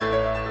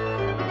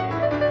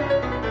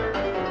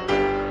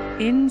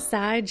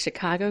Inside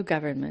Chicago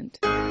Government.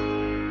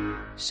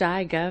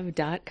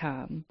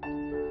 ChiGov.com.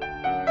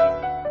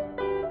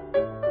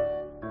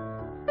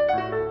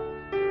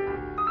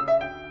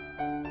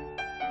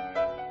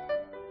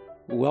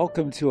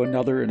 Welcome to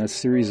another in a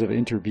series of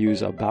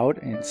interviews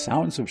about and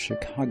sounds of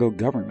Chicago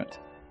government.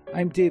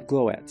 I'm Dave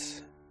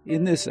Glowacz.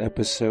 In this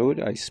episode,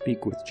 I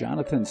speak with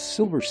Jonathan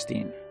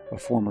Silverstein, a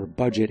former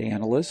budget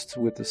analyst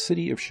with the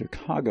city of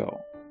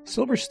Chicago.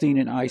 Silverstein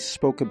and I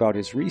spoke about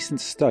his recent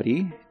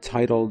study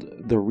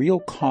titled The Real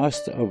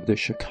Cost of the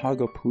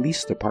Chicago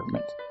Police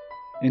Department.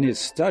 In his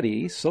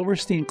study,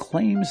 Silverstein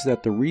claims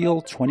that the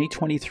real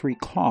 2023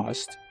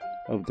 cost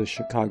of the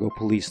Chicago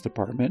Police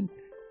Department,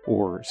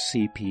 or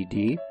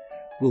CPD,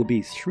 will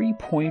be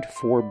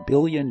 $3.4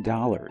 billion.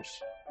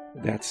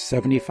 That's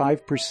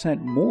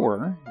 75%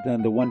 more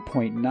than the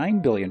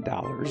 $1.9 billion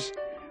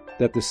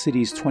that the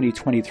city's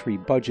 2023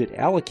 budget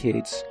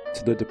allocates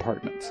to the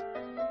department.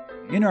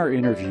 In our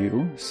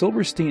interview,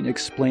 Silverstein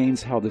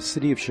explains how the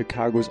city of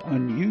Chicago's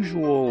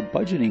unusual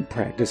budgeting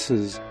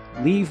practices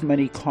leave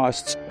many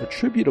costs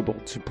attributable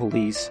to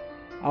police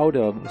out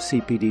of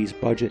CPD's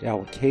budget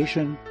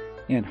allocation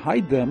and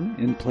hide them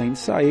in plain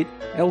sight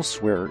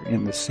elsewhere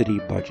in the city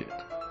budget.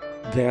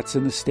 That's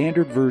in the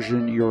standard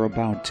version you're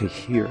about to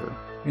hear.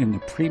 In the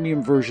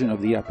premium version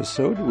of the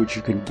episode, which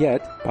you can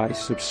get by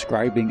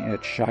subscribing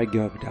at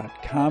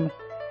ChiGov.com,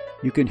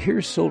 you can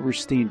hear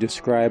Silverstein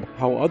describe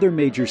how other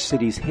major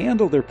cities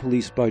handle their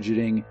police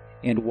budgeting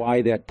and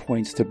why that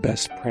points to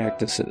best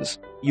practices.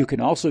 You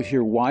can also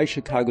hear why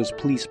Chicago's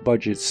police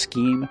budget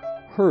scheme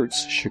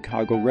hurts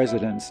Chicago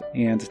residents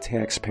and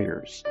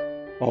taxpayers.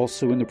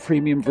 Also in the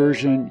premium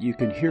version, you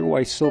can hear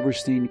why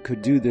Silverstein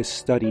could do this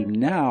study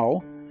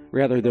now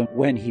rather than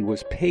when he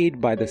was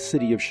paid by the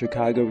city of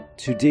Chicago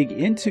to dig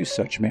into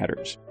such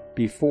matters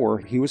before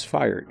he was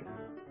fired.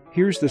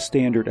 Here's the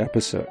standard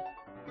episode.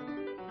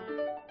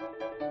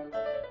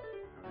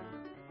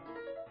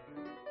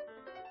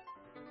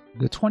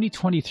 The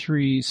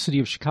 2023 City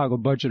of Chicago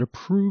budget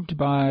approved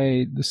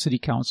by the City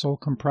Council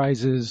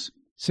comprises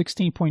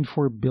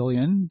 $16.4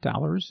 billion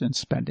in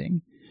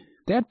spending.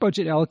 That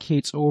budget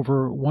allocates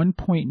over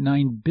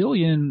 $1.9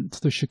 billion to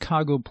the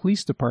Chicago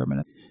Police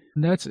Department.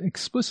 And that's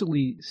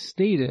explicitly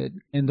stated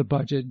in the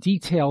budget,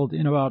 detailed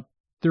in about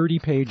 30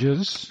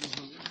 pages,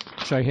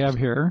 which I have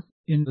here,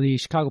 in the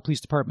Chicago Police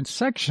Department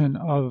section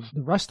of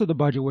the rest of the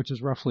budget, which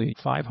is roughly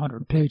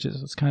 500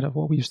 pages. It's kind of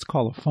what we used to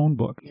call a phone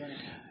book.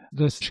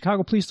 The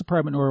Chicago Police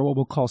Department, or what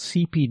we'll call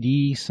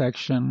CPD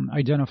section,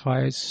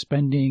 identifies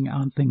spending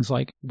on things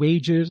like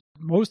wages.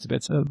 Most of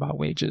it's about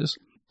wages.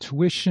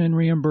 Tuition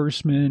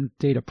reimbursement,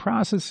 data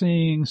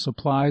processing,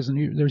 supplies,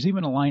 and there's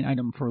even a line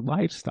item for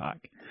livestock,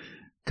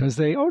 because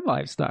they own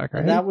livestock, right?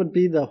 And that would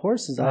be the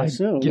horses, I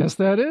assume. Yes,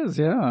 that is,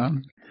 yeah.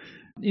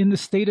 In the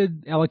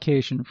stated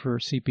allocation for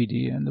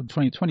CPD, and the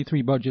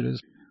 2023 budget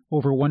is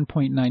over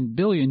 $1.9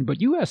 billion,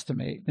 but you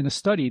estimate in a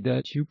study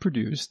that you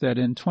produced that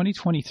in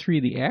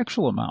 2023, the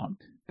actual amount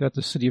that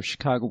the city of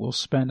Chicago will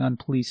spend on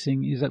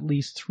policing is at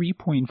least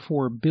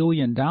 $3.4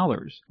 billion.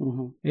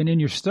 Mm-hmm. And in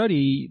your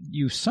study,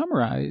 you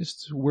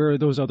summarized where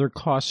those other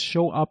costs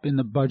show up in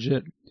the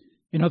budget.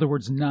 In other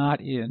words, not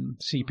in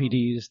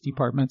CPD's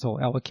departmental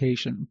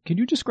allocation. Can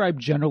you describe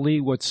generally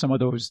what some of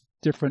those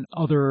different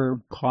other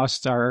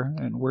costs are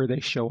and where they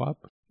show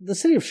up? The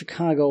city of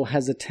Chicago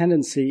has a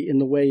tendency in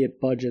the way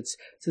it budgets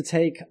to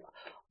take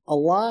a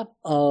lot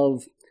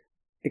of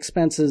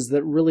expenses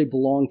that really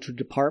belong to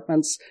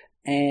departments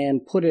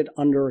and put it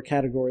under a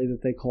category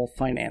that they call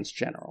finance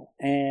general.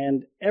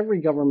 And every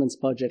government's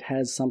budget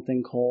has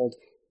something called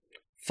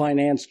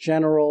finance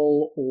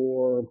general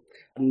or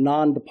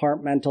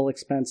non-departmental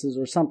expenses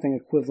or something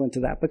equivalent to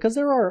that, because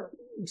there are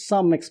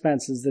some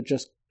expenses that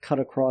just cut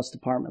across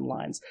department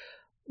lines.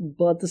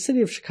 But the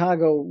city of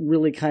Chicago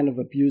really kind of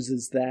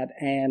abuses that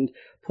and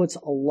puts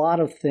a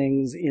lot of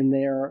things in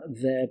there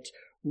that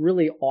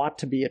really ought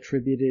to be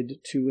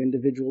attributed to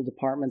individual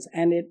departments.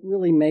 And it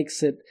really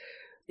makes it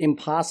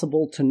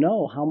impossible to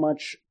know how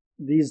much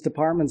these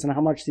departments and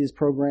how much these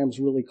programs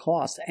really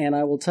cost. And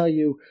I will tell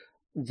you,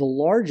 the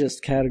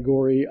largest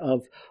category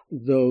of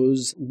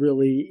those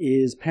really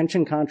is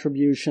pension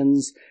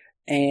contributions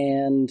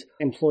and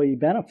employee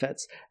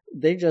benefits.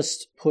 They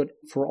just put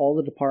for all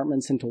the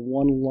departments into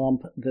one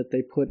lump that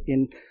they put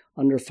in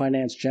under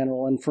finance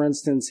general. And for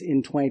instance,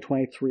 in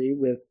 2023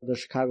 with the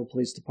Chicago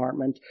Police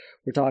Department,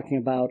 we're talking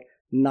about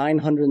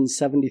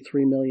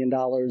 $973 million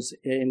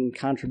in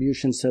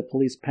contributions to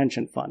police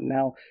pension fund.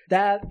 Now,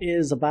 that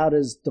is about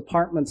as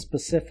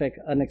department-specific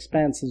an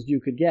expense as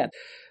you could get.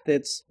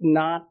 It's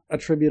not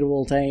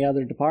attributable to any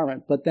other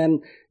department. But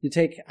then you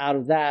take out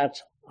of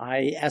that,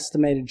 I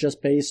estimated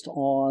just based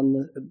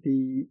on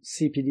the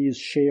CPD's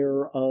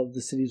share of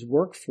the city's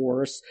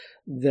workforce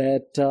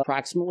that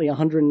approximately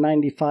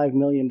 $195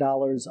 million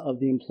of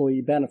the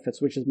employee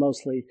benefits, which is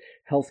mostly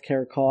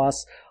healthcare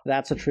costs,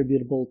 that's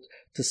attributable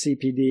to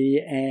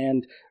CPD.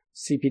 And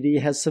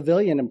CPD has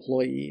civilian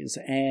employees,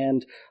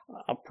 and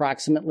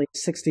approximately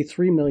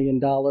 $63 million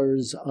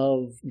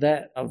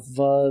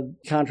of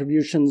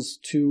contributions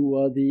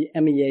to the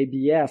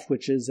MEABF,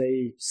 which is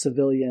a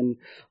civilian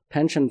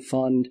pension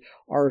fund,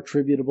 are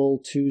attributable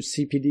to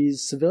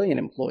CPD's civilian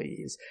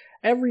employees.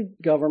 Every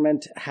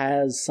government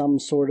has some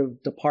sort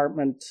of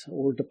department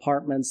or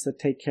departments that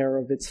take care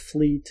of its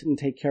fleet and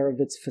take care of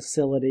its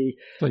facility.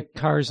 Like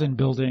cars and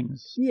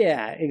buildings.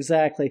 Yeah,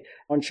 exactly.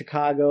 On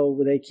Chicago,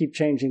 they keep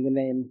changing the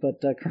name, but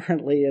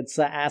currently it's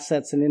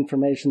Assets and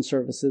Information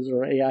Services,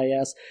 or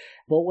AIS.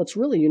 But what's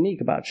really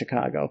unique about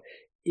Chicago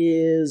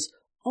is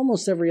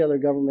almost every other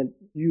government,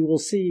 you will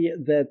see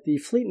that the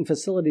fleet and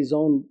facilities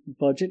own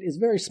budget is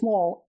very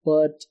small,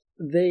 but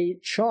they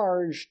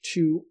charge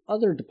to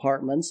other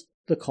departments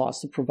the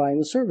cost of providing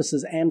the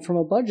services. And from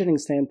a budgeting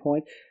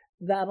standpoint,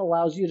 that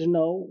allows you to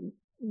know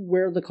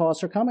where the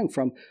costs are coming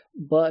from.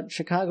 But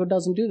Chicago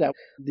doesn't do that.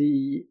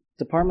 The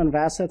Department of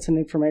Assets and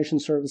Information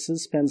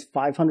Services spends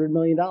 $500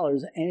 million,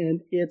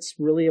 and it's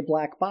really a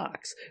black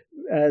box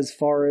as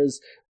far as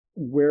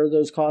where are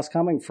those costs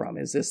coming from?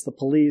 Is this the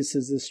police?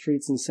 Is this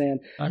streets and sand?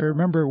 I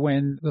remember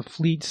when the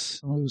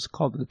fleets, it was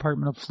called the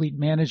Department of Fleet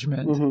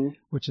Management,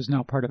 which is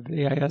now part of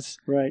the AIS,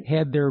 right,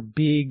 had their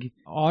big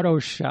auto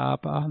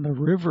shop on the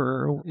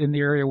river in the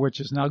area which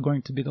is now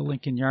going to be the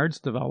Lincoln Yards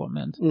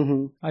development.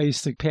 I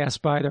used to pass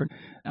by there.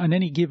 On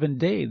any given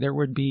day, there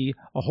would be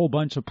a whole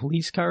bunch of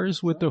police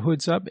cars with the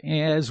hoods up,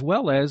 as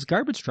well as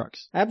garbage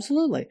trucks.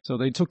 Absolutely. So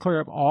they took care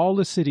of all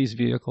the city's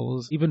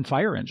vehicles, even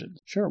fire engines.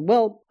 Sure.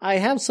 Well, I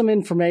have some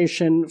information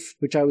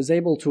which I was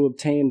able to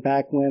obtain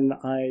back when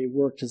I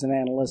worked as an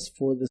analyst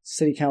for the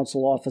City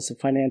Council Office of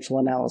Financial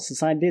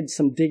Analysis. I did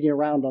some digging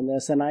around on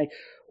this, and I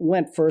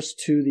went first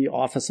to the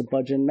Office of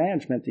Budget and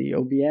Management, the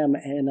OBM,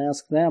 and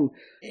asked them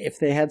if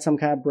they had some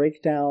kind of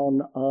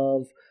breakdown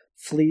of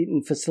fleet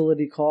and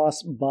facility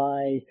costs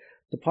by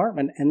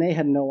department, and they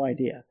had no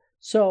idea.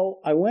 So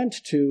I went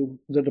to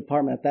the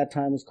department. At that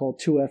time it was called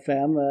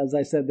 2FM. As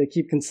I said, they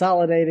keep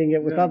consolidating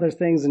it with other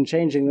things and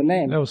changing the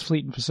name. That was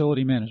Fleet and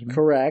Facility Management.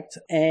 Correct.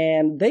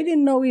 And they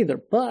didn't know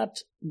either,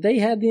 but they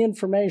had the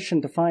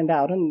information to find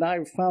out. And I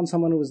found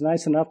someone who was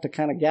nice enough to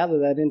kind of gather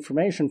that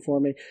information for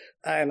me.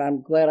 And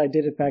I'm glad I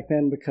did it back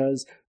then,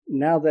 because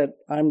now that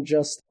I'm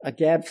just a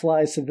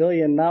gadfly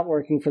civilian not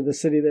working for the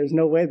city, there's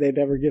no way they'd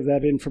ever give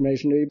that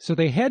information to me. So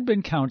they had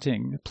been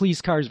counting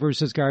police cars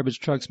versus garbage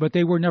trucks, but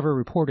they were never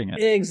reporting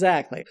it.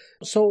 Exactly.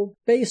 So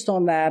based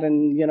on that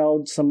and,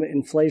 some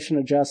inflation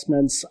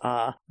adjustments,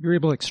 you're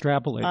able to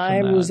extrapolate from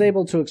I that. was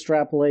able to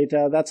extrapolate.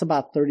 That's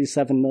about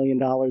 $37 million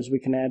we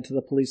can add to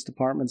the police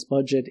department's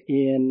budget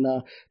in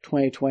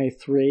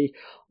 2023.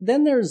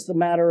 Then there's the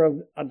matter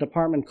of a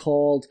department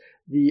called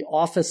the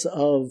Office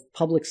of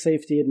Public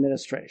Safety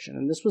Administration.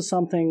 And this was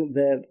something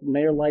that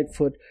Mayor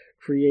Lightfoot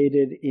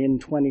created in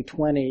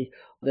 2020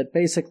 that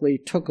basically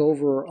took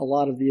over a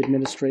lot of the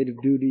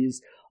administrative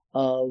duties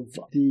of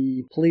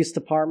the police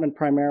department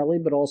primarily,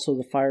 but also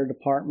the fire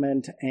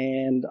department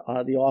and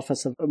the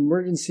Office of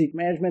Emergency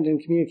Management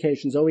and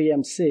Communications,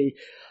 OEMC.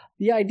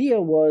 The idea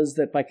was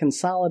that by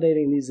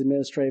consolidating these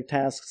administrative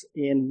tasks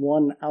in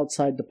one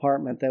outside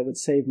department, that would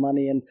save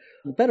money. And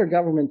the Better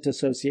Government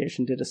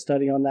Association did a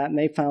study on that, and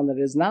they found that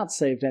it has not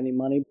saved any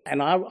money.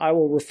 And I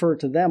will refer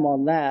to them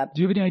on that.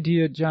 Do you have any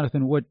idea,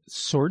 Jonathan, what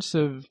sorts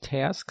of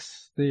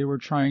tasks they were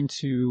trying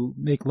to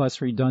make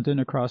less redundant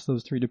across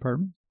those three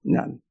departments?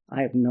 None.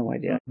 I have no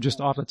idea.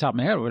 Just off the top of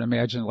my head, I would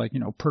imagine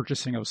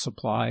purchasing of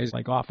supplies,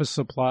 like office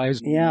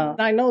supplies. Yeah.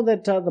 I know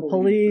that the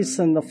police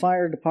and the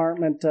fire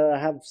department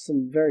have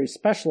some very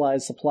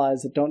specialized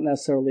supplies that don't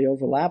necessarily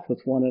overlap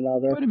with one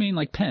another. But I mean,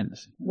 like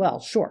pens. Well,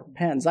 sure,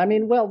 pens. I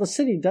mean, the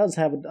city does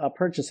have a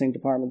purchasing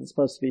department that's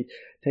supposed to be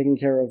taking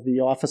care of the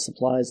office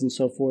supplies and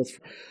so forth.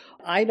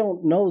 I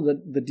don't know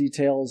the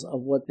details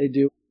of what they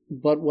do,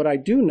 but what I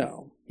do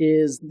know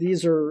is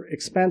these are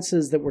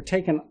expenses that were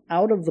taken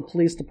out of the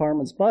police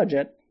department's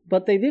budget,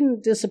 but they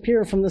didn't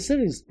disappear from the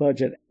city's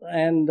budget.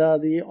 And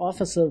the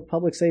Office of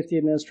Public Safety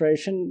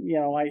Administration,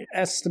 I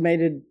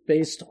estimated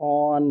based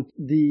on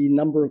the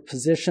number of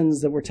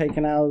positions that were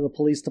taken out of the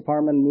police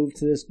department and moved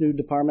to this new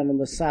department and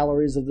the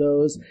salaries of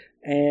those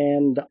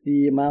and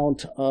the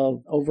amount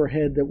of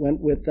overhead that went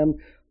with them,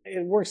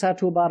 it works out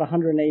to about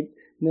 $108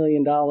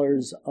 million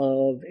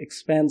of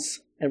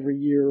expense every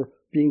year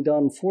being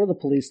done for the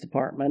police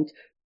department,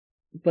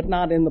 but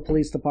not in the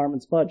police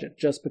department's budget,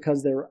 just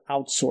because they're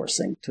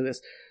outsourcing to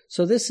this.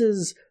 So this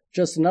is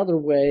just another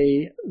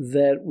way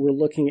that we're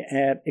looking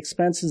at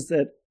expenses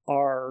that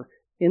are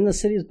in the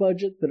city's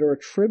budget that are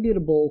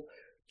attributable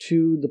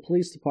to the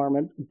police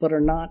department, but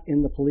are not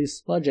in the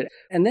police budget.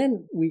 And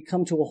then we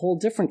come to a whole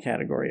different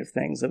category of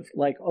things of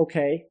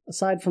okay,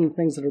 aside from the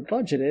things that are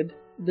budgeted,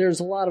 there's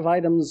a lot of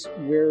items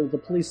where the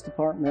police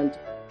department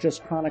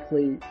just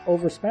chronically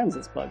overspends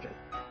its budget.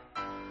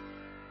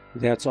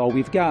 That's all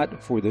we've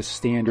got for this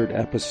standard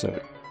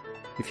episode.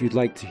 If you'd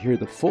like to hear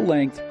the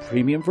full-length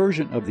premium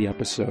version of the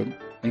episode,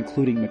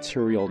 including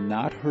material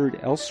not heard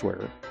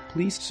elsewhere,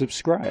 please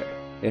subscribe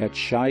at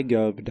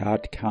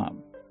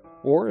shigov.com.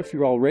 Or if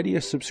you're already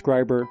a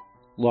subscriber,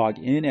 log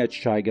in at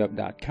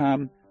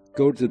chigov.com,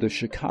 go to the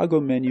Chicago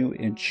menu,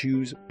 and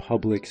choose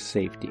Public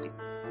Safety.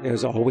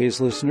 As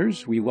always,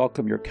 listeners, we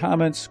welcome your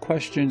comments,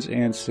 questions,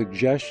 and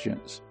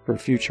suggestions for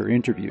future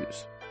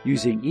interviews.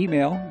 Using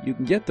email, you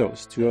can get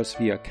those to us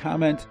via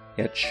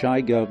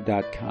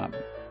comment@chigov.com.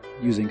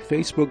 Using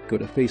Facebook, go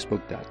to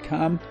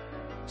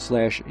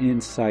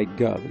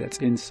facebook.com/InsideGov. That's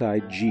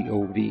Inside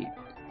G-O-V.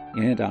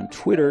 And on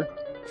Twitter,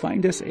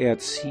 find us at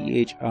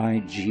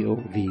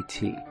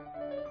CHIGOVT.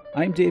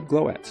 I'm Dave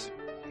Glowacz.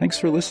 Thanks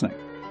for listening.